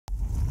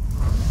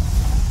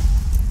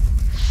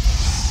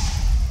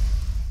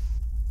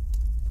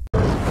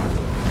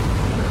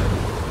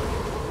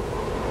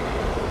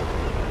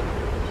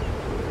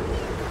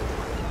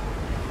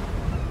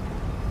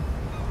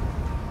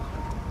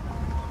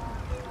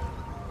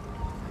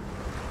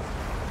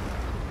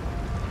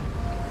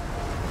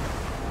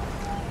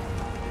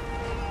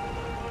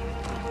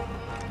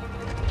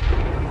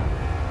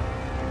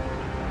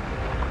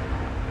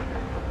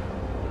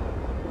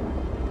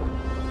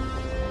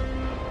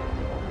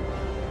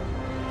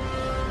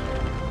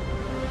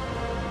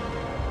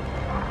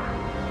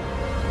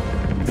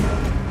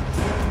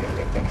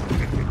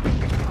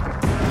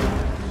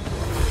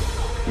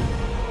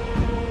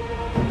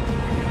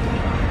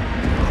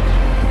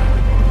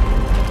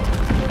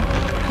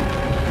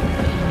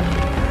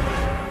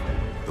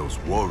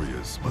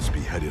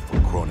headed for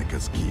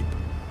Kronika's keep.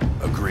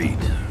 Agreed.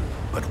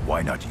 But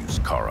why not use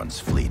Charon's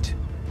fleet?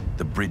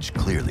 The bridge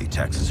clearly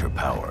taxes her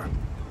power.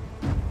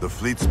 The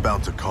fleet's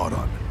bound to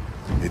Charon.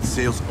 It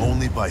sails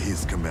only by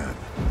his command.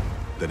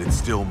 That it's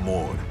still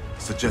moored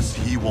suggests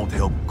he won't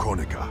help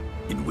Kronika.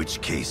 In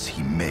which case,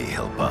 he may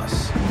help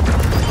us.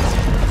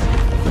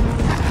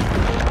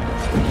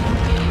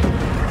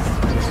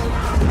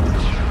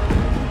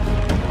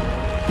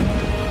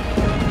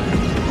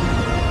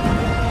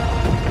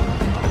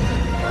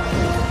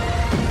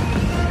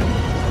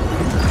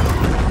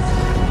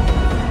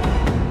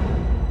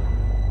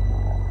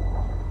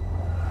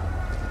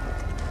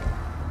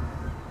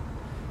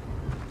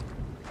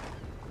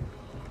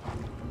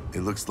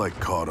 It looks like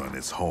Charon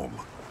is home.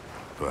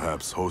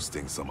 Perhaps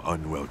hosting some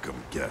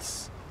unwelcome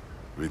guests.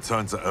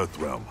 Return to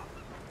Earthrealm.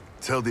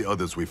 Tell the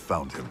others we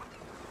found him.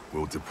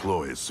 We'll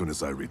deploy as soon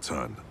as I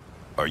return.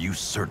 Are you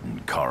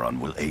certain Charon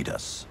will aid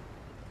us?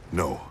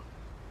 No,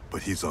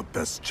 but he's our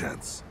best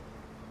chance.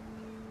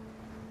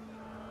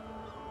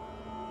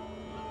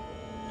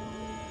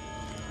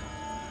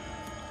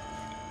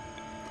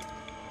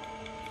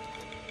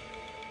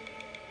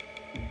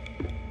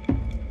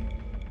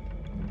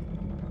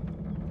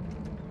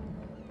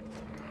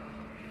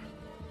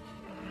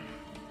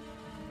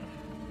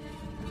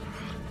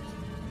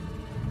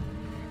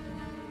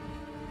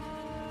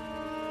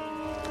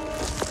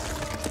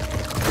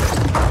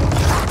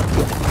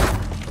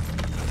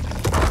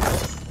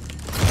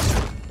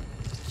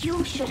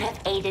 You should have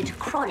aided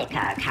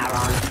Kronika,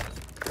 Charon.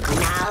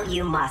 Now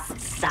you must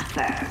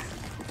suffer.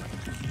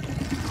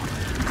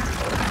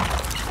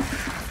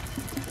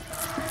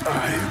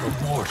 I am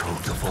immortal,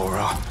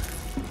 Devora.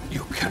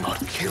 You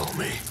cannot kill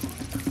me.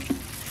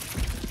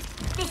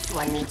 This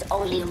one needs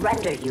only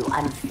render you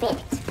unfit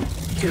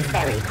to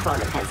ferry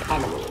Kronika's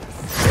enemies.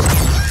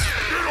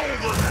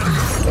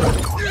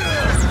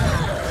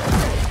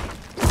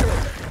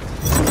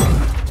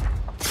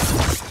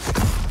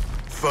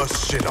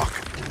 First Shinnok,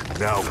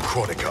 now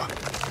Kronika.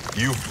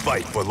 You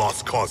fight for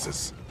lost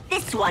causes.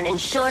 This one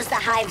ensures the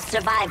Hive's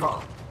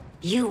survival.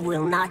 You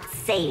will not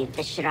save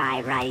the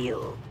Shirai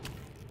Ryu.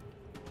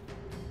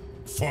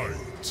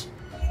 Fight.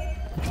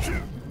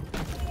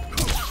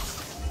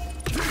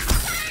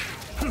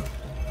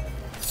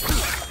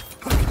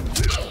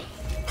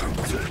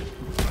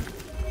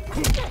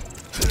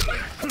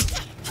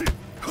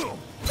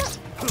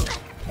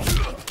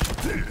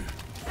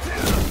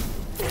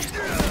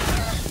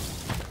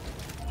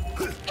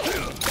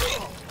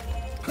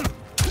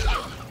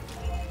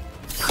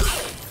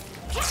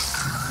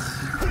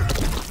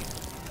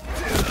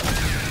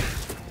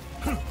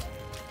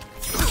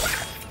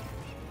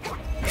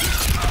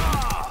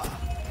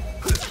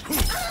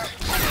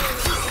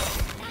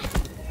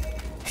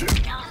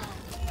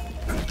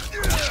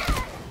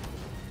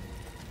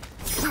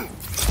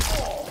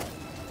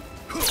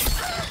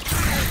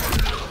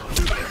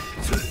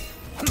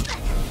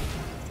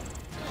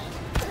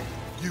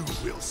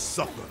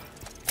 Suffer.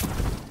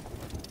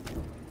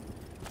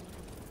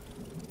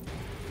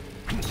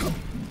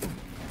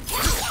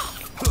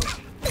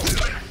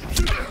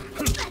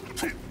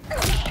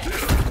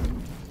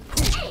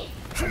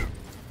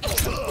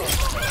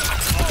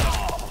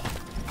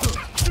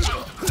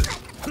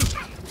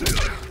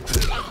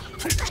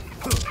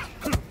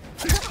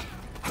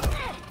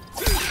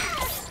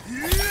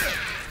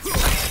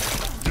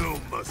 No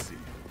mercy.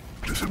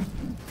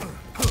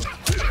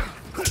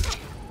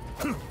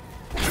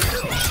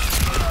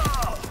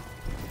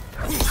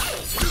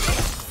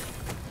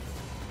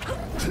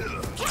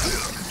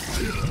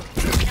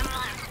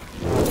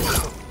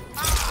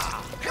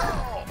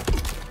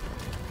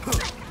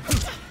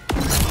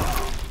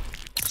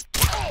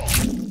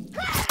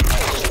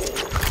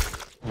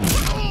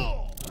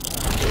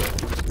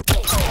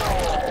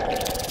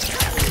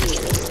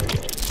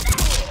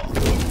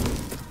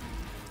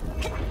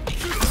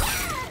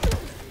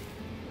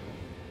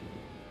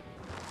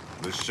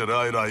 The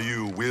Shirai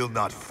Ryu will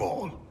not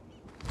fall.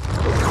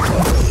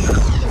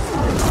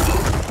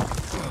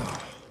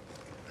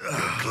 The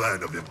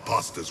clan of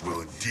imposters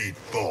will indeed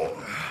fall.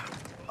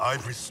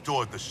 I've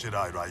restored the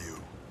Shirai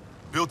Ryu.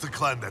 Built a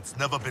clan that's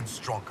never been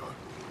stronger.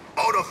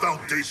 On a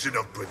foundation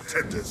of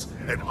pretenders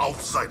and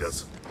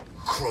outsiders,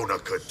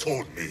 Kronika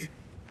told me.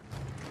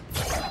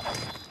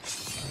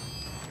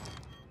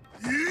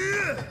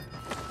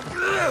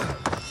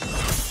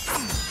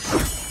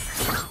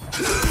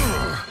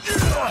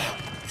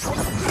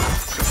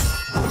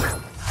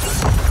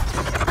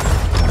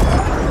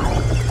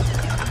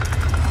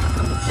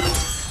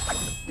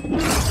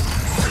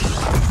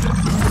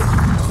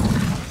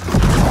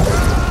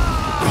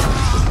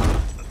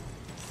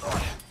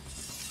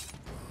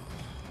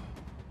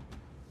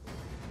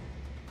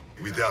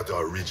 Without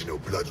our regional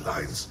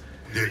bloodlines,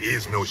 there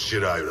is no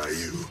Shirai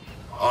Ryu.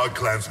 Our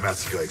clan's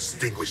massacre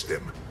extinguished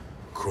them.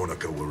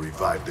 Kronika will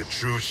revive the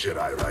true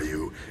Shirai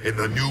Ryu in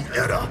the new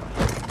era.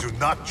 Do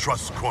not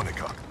trust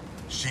Kronika.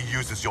 She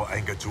uses your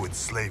anger to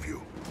enslave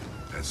you,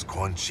 as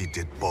Quan Chi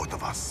did both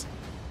of us.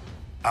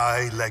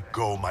 I let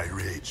go my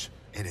rage,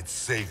 and it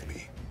saved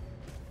me.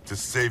 To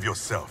save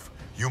yourself,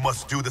 You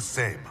must do the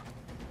same.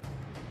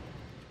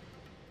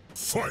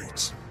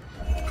 Fight!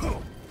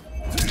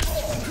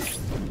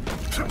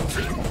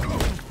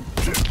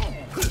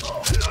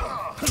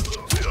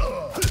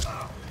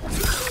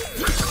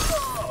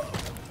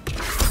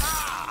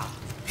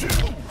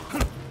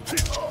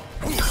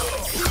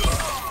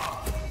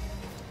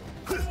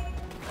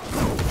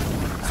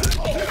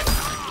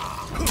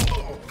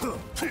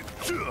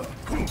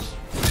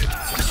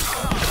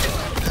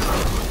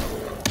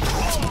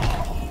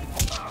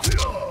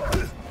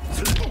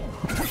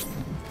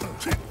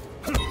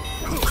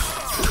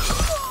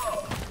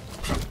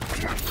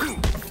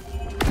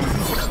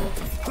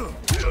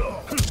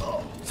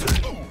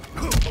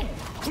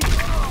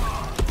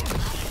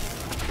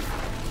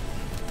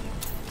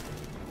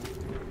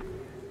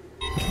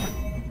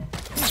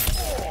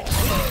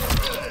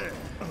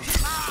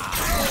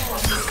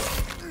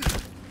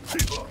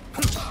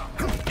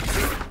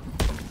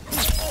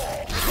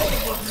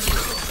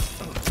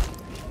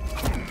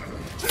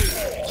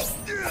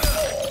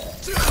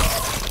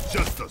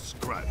 Just a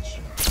scratch.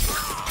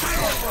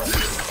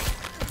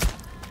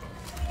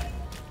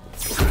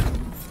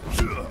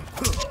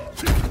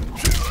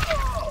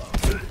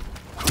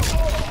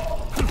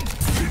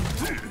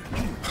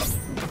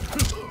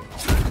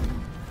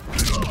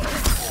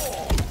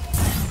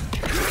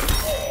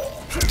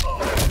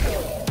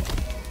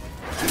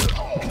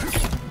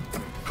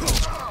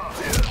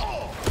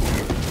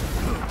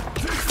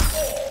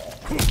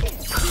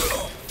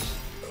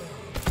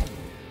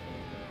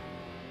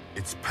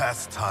 It's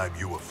past time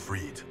you were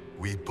freed.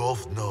 We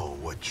both know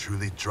what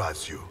truly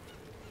drives you.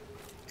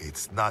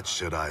 It's not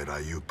Shirai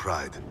Ryu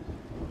pride.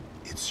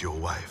 It's your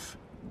wife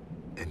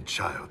and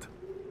child.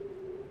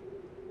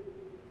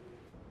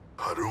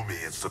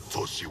 Harumi and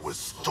Satoshi were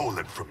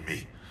stolen from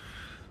me.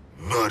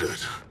 Murdered.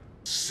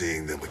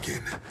 Seeing them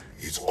again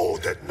is all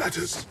that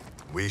matters.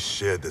 We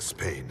share this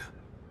pain.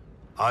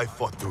 I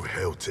fought through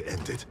hell to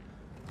end it.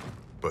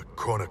 But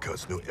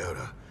Kronika's new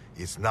era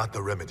is not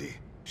the remedy.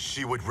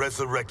 She would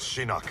resurrect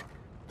Shinnok,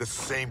 the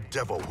same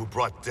devil who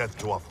brought death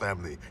to our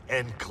family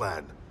and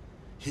clan.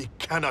 He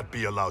cannot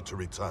be allowed to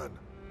return.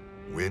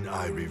 When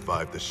I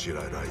revived the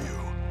Shirai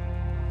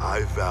Ryu,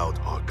 I vowed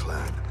our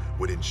clan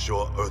would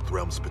ensure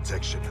Earthrealm's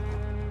protection.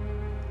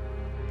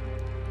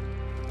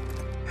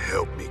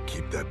 Help me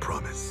keep that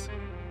promise.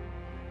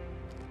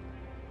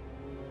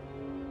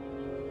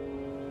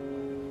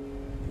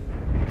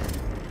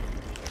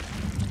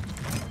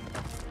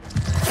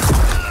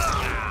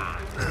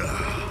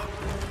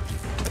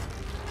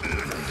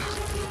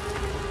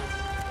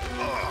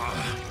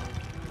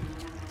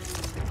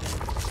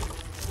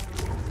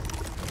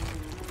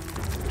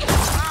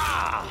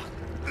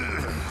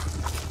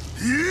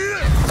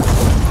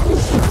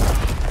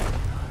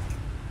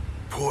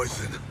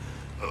 Poison.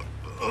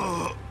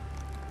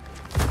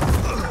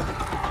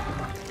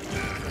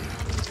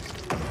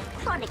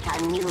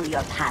 Kronika knew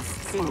your past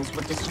sins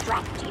would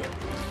distract you.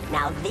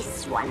 Now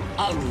this one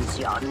ends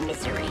your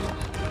misery.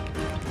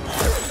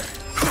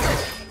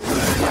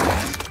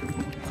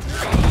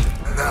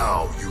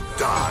 Now you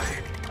die.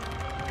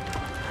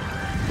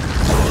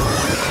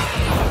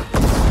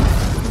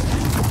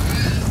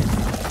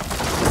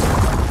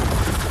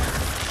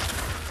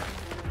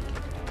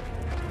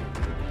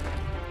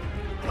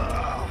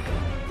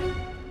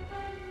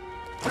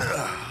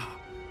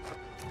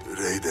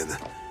 Raiden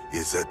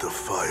is at the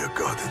Fire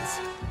Gardens.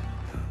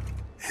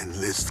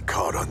 Enlist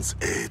Charon's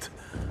aid.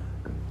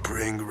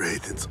 Bring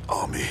Raiden's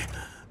army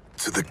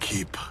to the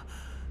keep.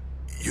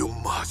 You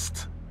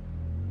must.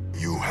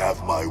 You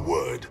have my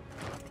word.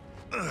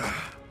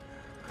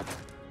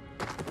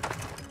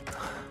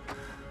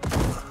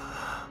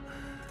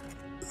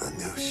 The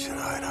new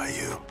Shirai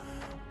Ryu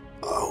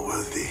are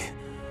worthy.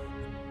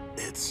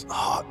 It's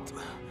heart,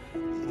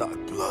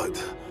 not blood,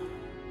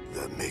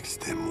 that makes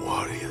them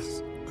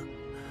warriors.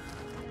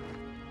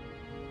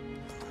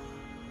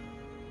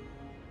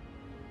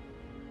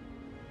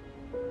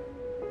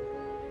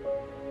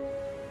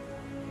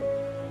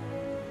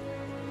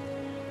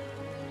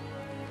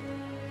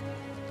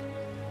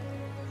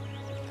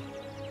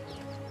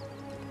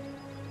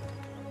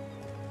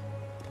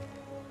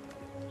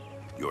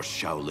 Your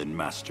Shaolin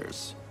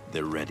masters,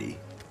 they're ready.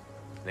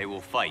 They will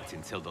fight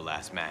until the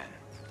last man.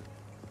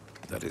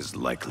 That is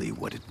likely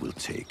what it will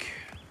take.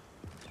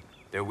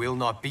 There will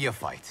not be a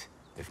fight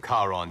if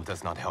Charon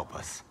does not help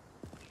us.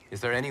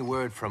 Is there any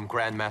word from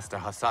Grandmaster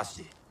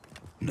Hasashi?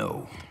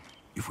 No.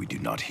 If we do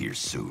not hear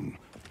soon,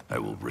 I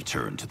will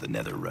return to the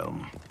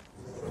NetherRealm.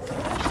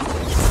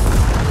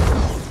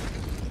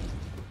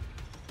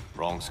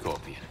 Wrong,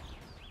 Scorpion.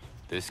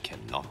 This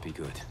cannot be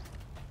good.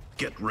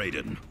 Get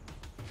Raiden.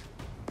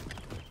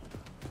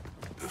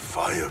 The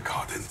Fire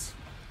Gardens.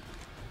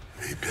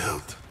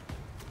 Rebuilt.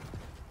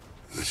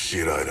 The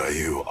Shirai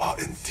Ryu are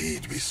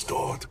indeed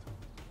restored.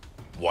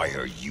 Why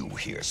are you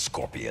here,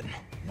 Scorpion?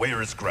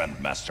 Where is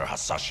Grandmaster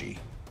Hasashi?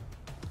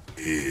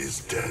 He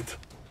is dead.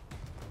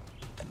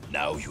 And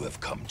now you have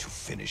come to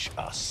finish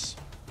us.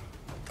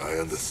 I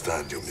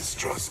understand your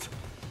mistrust,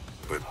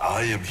 but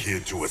I am here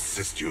to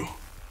assist you.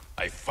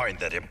 I find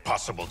that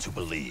impossible to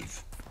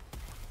believe.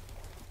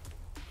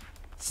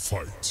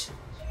 Fight.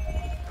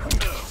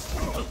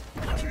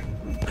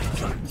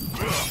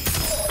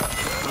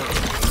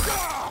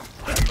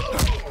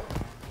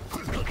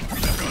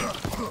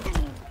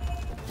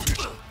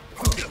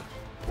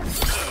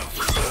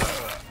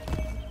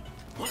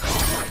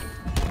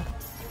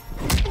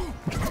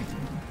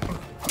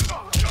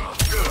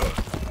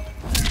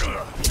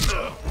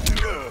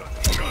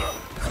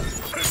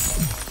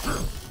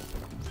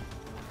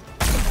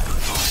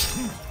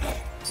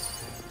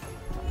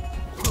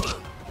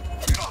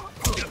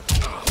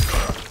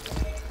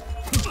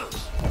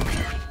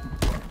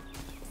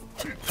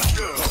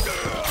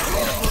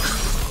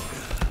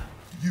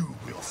 You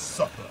will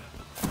suffer.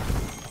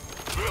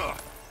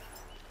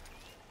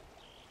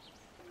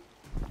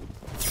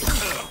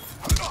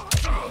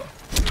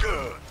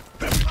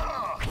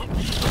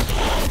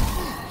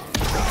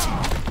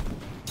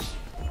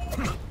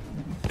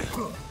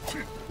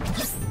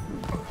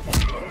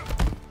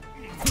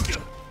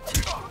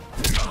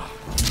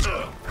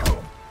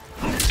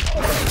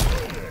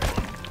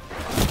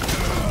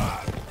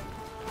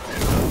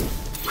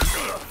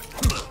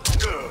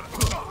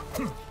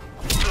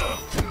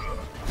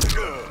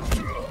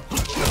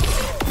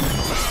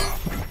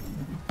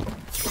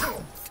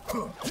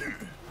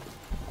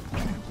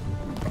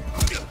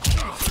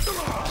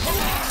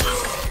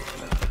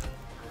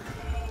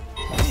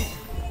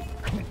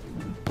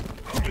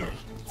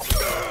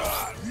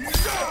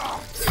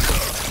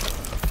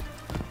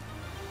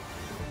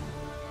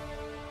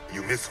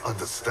 You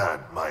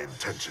misunderstand my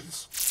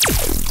intentions.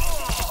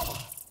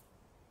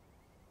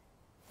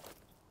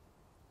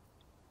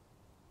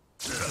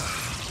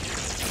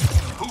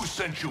 Who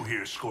sent you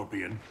here,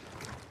 Scorpion?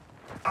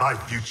 My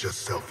future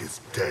self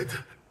is dead.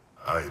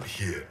 I am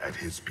here at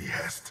his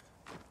behest.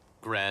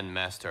 Grand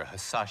Master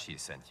Hasashi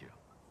sent you.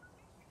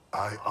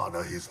 I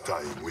honor his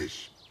dying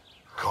wish.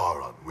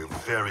 Charon will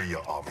ferry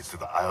your armies to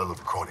the Isle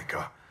of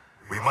Kronika.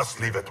 We must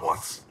leave at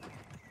once.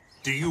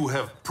 Do you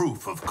have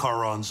proof of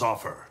Charon's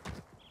offer?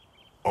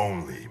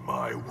 Only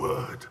my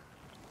word.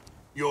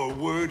 Your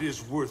word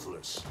is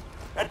worthless.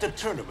 At the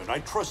tournament, I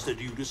trusted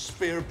you to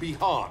spare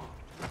Bihan,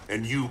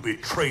 and you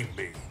betrayed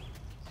me.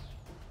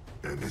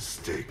 A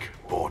mistake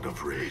born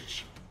of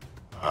rage.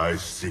 I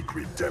seek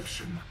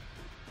redemption.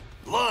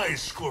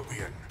 Lies,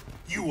 Scorpion.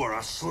 You are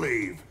a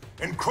slave,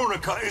 and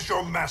Kronika is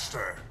your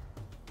master.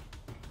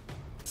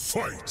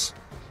 Fight.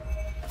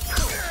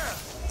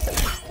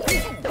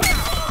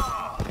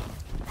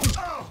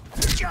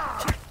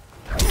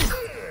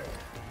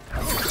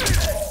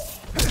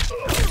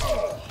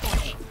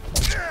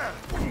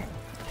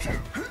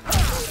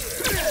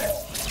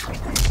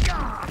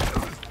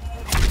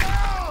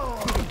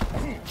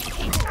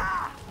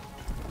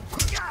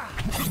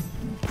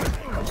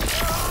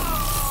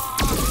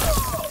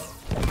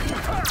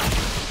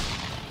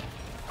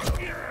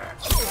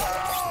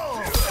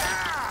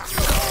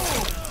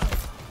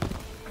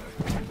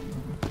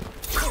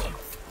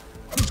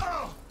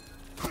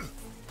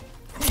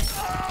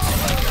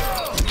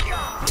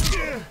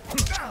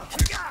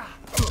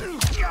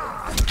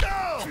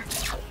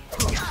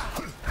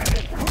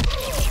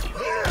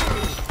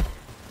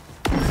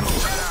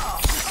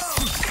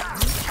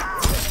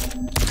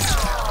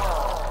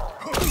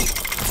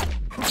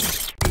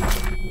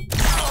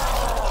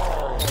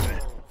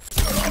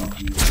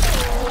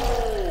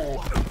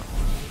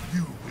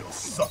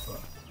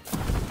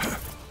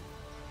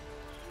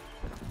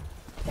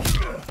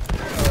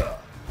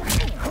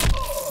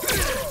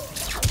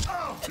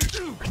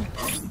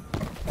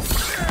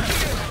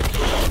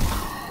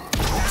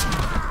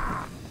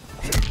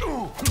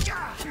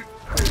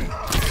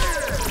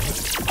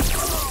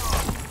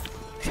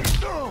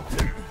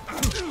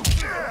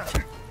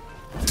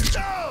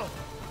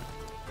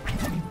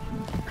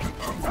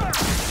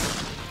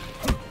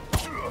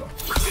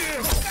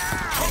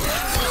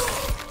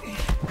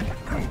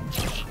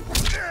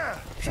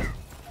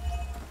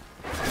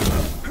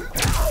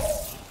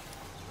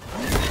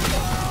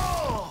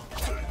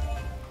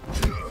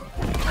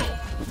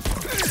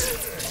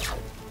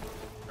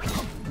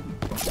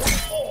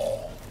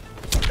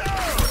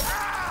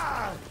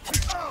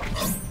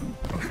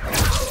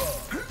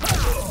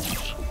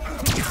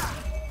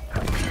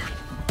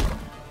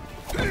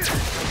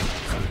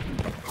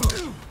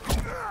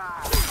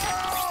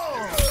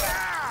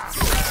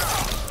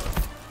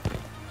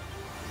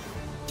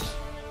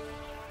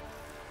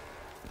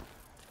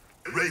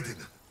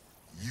 Raiden,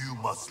 you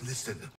must listen.